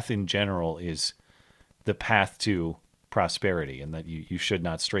path in general is the path to prosperity, and that you should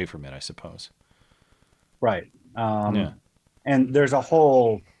not stray from it, I suppose. Right. Yeah. And there's a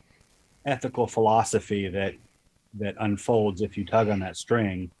whole ethical philosophy that unfolds if you tug on that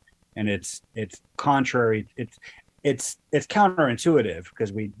string, and it's contrary. It's counterintuitive,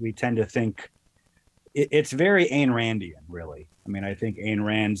 because we tend to think it's very Ayn Randian, really. I mean, I think Ayn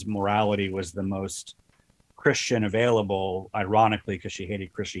Rand's morality was the most Christian available, ironically, because she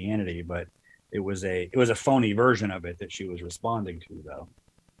hated Christianity, but it was a phony version of it that she was responding to, though.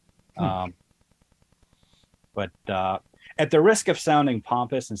 But at the risk of sounding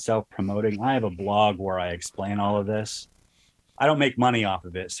pompous and self-promoting, I have a blog where I explain all of this. I don't make money off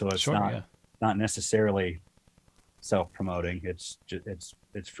of it, so it's not necessarily self-promoting. It's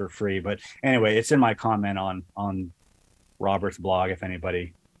for free. But anyway, it's in my comment on Robert's blog if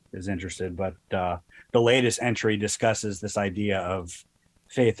anybody is interested. But the latest entry discusses this idea of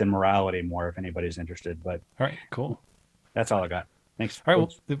faith and morality more, if anybody's interested. But all right, cool. That's all I got. Thanks. All right,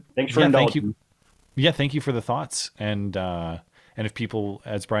 well, thanks for indulging. Thank you. Yeah, thank you for the thoughts. And if people,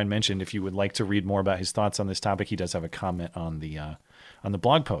 as Brian mentioned, if you would like to read more about his thoughts on this topic, he does have a comment on the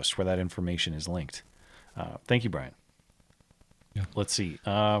blog post where that information is linked. Thank you, Brian. Yeah. Let's see.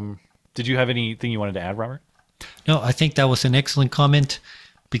 Did you have anything you wanted to add, Robert? No, I think that was an excellent comment,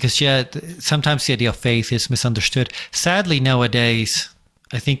 because sometimes the idea of faith is misunderstood. Sadly, nowadays,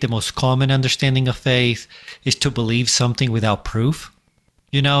 I think the most common understanding of faith is to believe something without proof.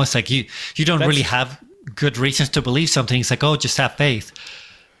 You know, it's like you don't really have good reasons to believe something. It's like, oh, just have faith.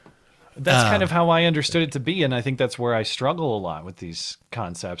 That's kind of how I understood it to be, and I think that's where I struggle a lot with these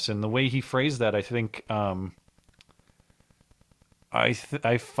concepts. And the way he phrased that, I think I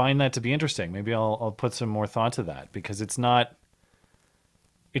find that to be interesting. Maybe I'll put some more thought to that, because it's not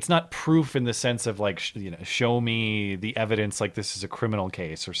proof in the sense of like, show me the evidence like this is a criminal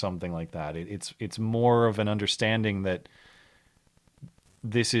case or something like that. It's more of an understanding that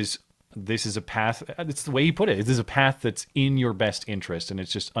this is a path. It's the way he put it. This is a path that's in your best interest, and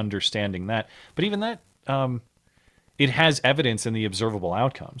it's just understanding that. But even that, it has evidence in the observable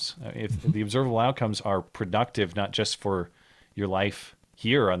outcomes. If the observable outcomes are productive, not just for your life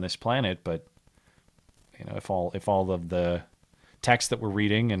here on this planet, but if all of the text that we're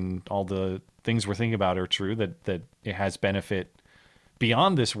reading and all the things we're thinking about are true, that it has benefit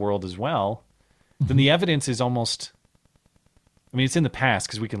beyond this world as well, then the evidence is almost, it's in the past,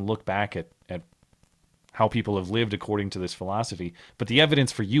 because we can look back at how people have lived according to this philosophy, but the evidence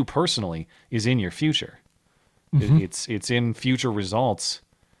for you personally is in your future. It's in future results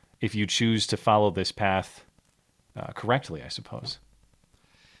if you choose to follow this path correctly, I suppose.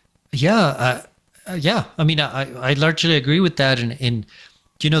 Yeah. I largely agree with that. And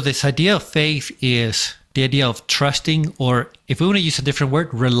this idea of faith is the idea of trusting, or if we want to use a different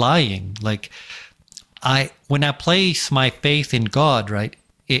word, relying. Like when I place my faith in God, right?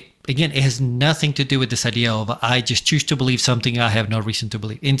 It has nothing to do with this idea of I just choose to believe something I have no reason to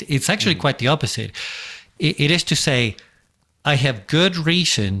believe. And it's actually quite the opposite. It is to say, I have good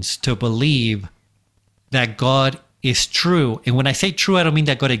reasons to believe that God is true. And when I say true, I don't mean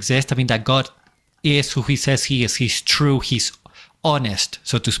that God exists. I mean that God is who he says he is. He's true. He's honest,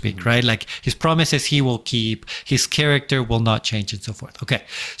 so to speak, right? Like his promises he will keep, his character will not change, and so forth. Okay.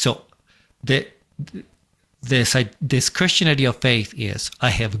 So this Christian idea of faith is,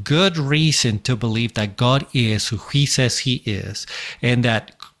 I have good reason to believe that God is who he says he is, and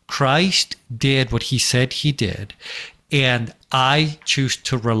that Christ did what he said he did, and I choose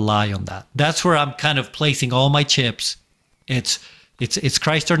to rely on that. That's where I'm kind of placing all my chips. It's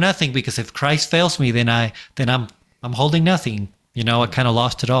Christ or nothing, because if Christ fails me, then I'm holding nothing. I kind of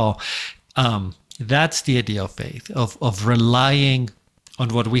lost it all. That's the idea of faith, of relying on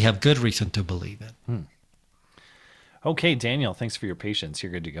what we have good reason to believe in. Okay, Daniel, thanks for your patience.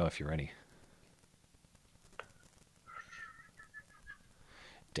 You're good to go if you're ready.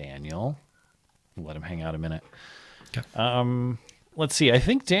 Daniel, let him hang out a minute. Okay. Let's see. I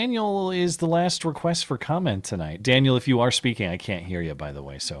think Daniel is the last request for comment tonight. Daniel, if you are speaking, I can't hear you, by the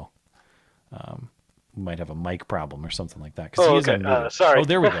way, so we might have a mic problem or something like that. Oh, okay. Sorry. Oh,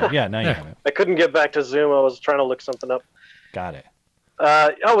 there we go. Yeah, now you have it. I couldn't get back to Zoom. I was trying to look something up. Got it.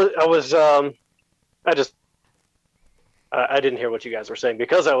 I I didn't hear what you guys were saying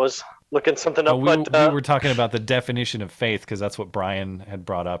because I was looking something up. We were talking about the definition of faith because that's what Brian had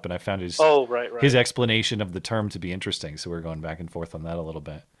brought up, and I found right. his explanation of the term to be interesting. So we're going back and forth on that a little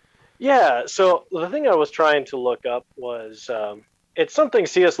bit. Yeah. So the thing I was trying to look up was it's something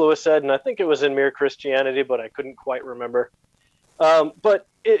C.S. Lewis said, and I think it was in Mere Christianity, but I couldn't quite remember. But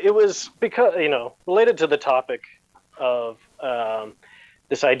it was because, related to the topic of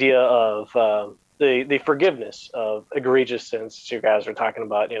this idea of the forgiveness of egregious sins. You guys are talking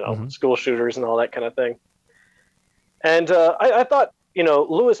about, school shooters and all that kind of thing. And I thought,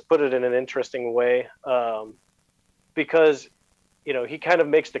 Lewis put it in an interesting way because, he kind of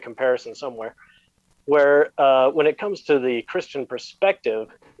makes the comparison somewhere where when it comes to the Christian perspective,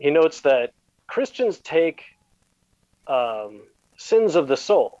 he notes that Christians take sins of the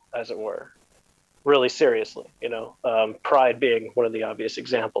soul, as it were, really seriously, pride being one of the obvious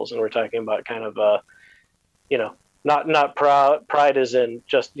examples. And we're talking about kind of, not pride as in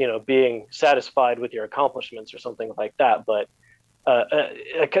just, being satisfied with your accomplishments or something like that, but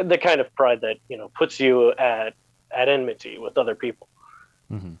the kind of pride that, puts you at enmity with other people.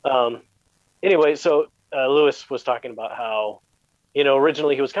 Mm-hmm. Anyway, so Lewis was talking about how,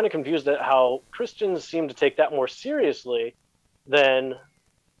 originally he was kind of confused at how Christians seem to take that more seriously than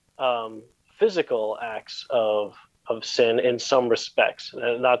physical acts of sin in some respects.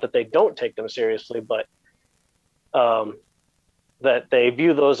 Not that they don't take them seriously, but that they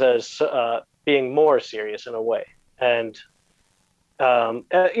view those as being more serious in a way. And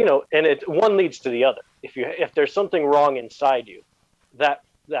and one leads to the other. If there's something wrong inside you, that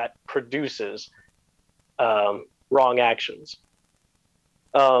produces wrong actions.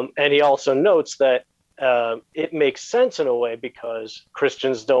 And he also notes that it makes sense in a way because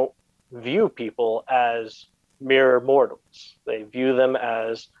Christians don't view people as mere mortals. They view them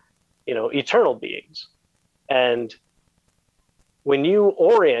as, eternal beings. And when you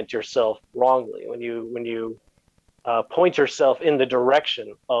orient yourself wrongly, when you point yourself in the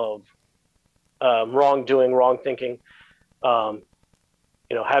direction of wrongdoing, wrong thinking,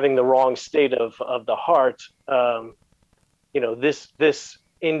 having the wrong state of the heart, this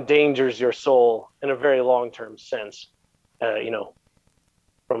endangers your soul in a very long-term sense,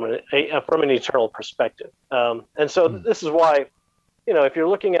 from an eternal perspective. And so this is why, if you're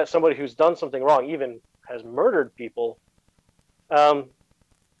looking at somebody who's done something wrong, even has murdered people,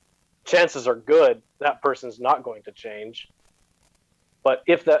 chances are good that person's not going to change. But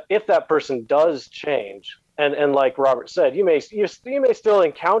if that person does change, and like Robert said, you may still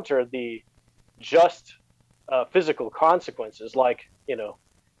encounter the just physical consequences, like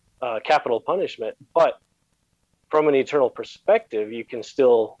capital punishment, but from an eternal perspective, you can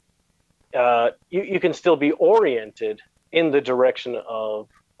still you can still be oriented in the direction of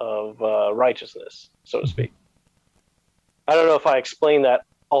righteousness, so to speak. I don't know if I explained that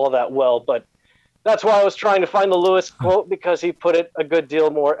all that well, but that's why I was trying to find the Lewis quote, because he put it a good deal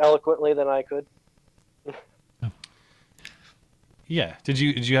more eloquently than I could. Yeah. Did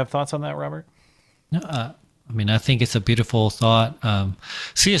you have thoughts on that, Robert? No, I think it's a beautiful thought.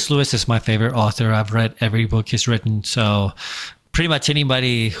 C.S. Lewis is my favorite author. I've read every book he's written. So pretty much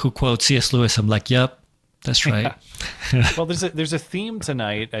anybody who quotes C.S. Lewis, I'm like, yep, that's right. Yeah. Well, there's a theme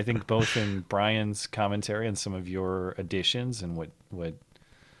tonight, I think, both in Brian's commentary and some of your additions and what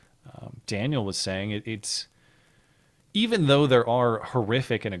Daniel was saying. It's even though there are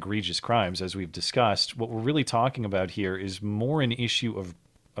horrific and egregious crimes, as we've discussed, what we're really talking about here is more an issue of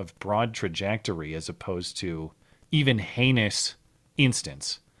broad trajectory as opposed to even heinous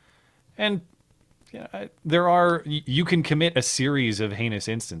instance. And you can commit a series of heinous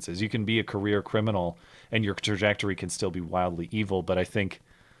instances. You can be a career criminal and your trajectory can still be wildly evil. But I think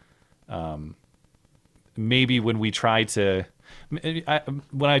maybe when we try to,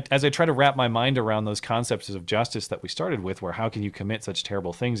 as I try to wrap my mind around those concepts of justice that we started with, where how can you commit such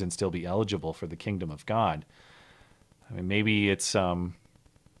terrible things and still be eligible for the kingdom of God? I mean, maybe it's,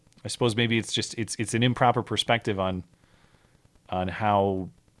 I suppose maybe it's just, it's an improper perspective on how,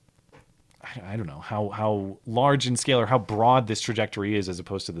 I don't know, how large in scale or how broad this trajectory is as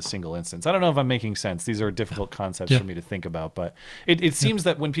opposed to the single instance. I don't know if I'm making sense. These are difficult concepts for me to think about, but it seems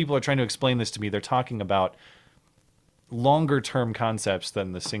that when people are trying to explain this to me, they're talking about longer term concepts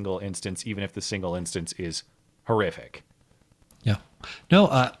than the single instance, even if the single instance is horrific. Yeah.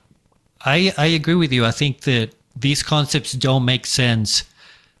 No, I agree with you. I think that these concepts don't make sense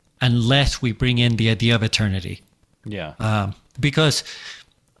unless we bring in the idea of eternity. Yeah. Because,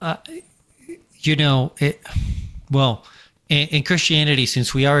 in Christianity,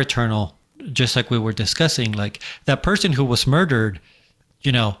 since we are eternal, just like we were discussing, like that person who was murdered,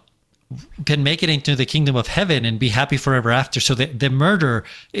 can make it into the kingdom of heaven and be happy forever after. So the murder,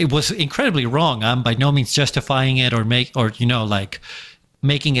 it was incredibly wrong. I'm by no means justifying it or making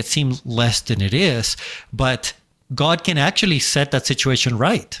it seem less than it is, but God can actually set that situation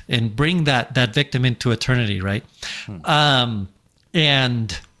right and bring that victim into eternity, right?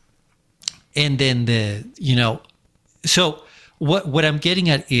 And then so what I'm getting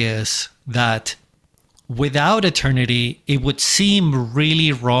at is that without eternity, it would seem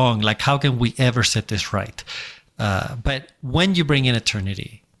really wrong. Like, how can we ever set this right? But when you bring in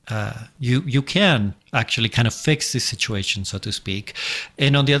eternity, you can actually kind of fix this situation, so to speak.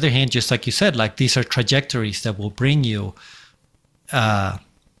 And on the other hand, just like you said, like these are trajectories that will bring you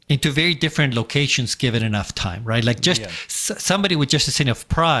into very different locations given enough time, right? Like just somebody with just a sin of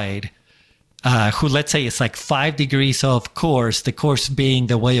pride, who let's say it's like 5 degrees off course, the course being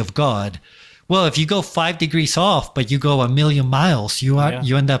the way of God. Well, if you go 5 degrees off, but you go 1,000,000 miles, you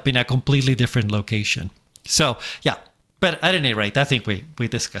end up in a completely different location. So yeah. But at any rate, I think we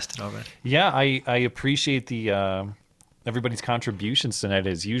discussed it already. Yeah, I appreciate the everybody's contributions tonight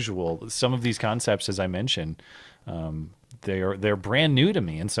as usual. Some of these concepts, as I mentioned, they're brand new to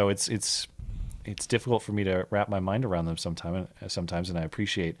me, and so it's difficult for me to wrap my mind around them sometimes, and I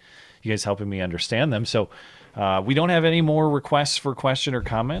appreciate you guys helping me understand them. So we don't have any more requests for question or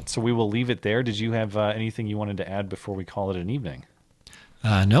comment, so we will leave it there. Did you have anything you wanted to add before we call it an evening?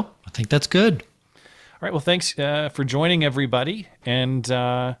 Nope, I think that's good. All right, well, thanks for joining, everybody, and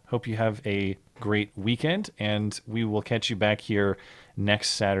hope you have a great weekend, and we will catch you back here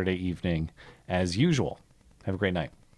next Saturday evening as usual. Have a great night.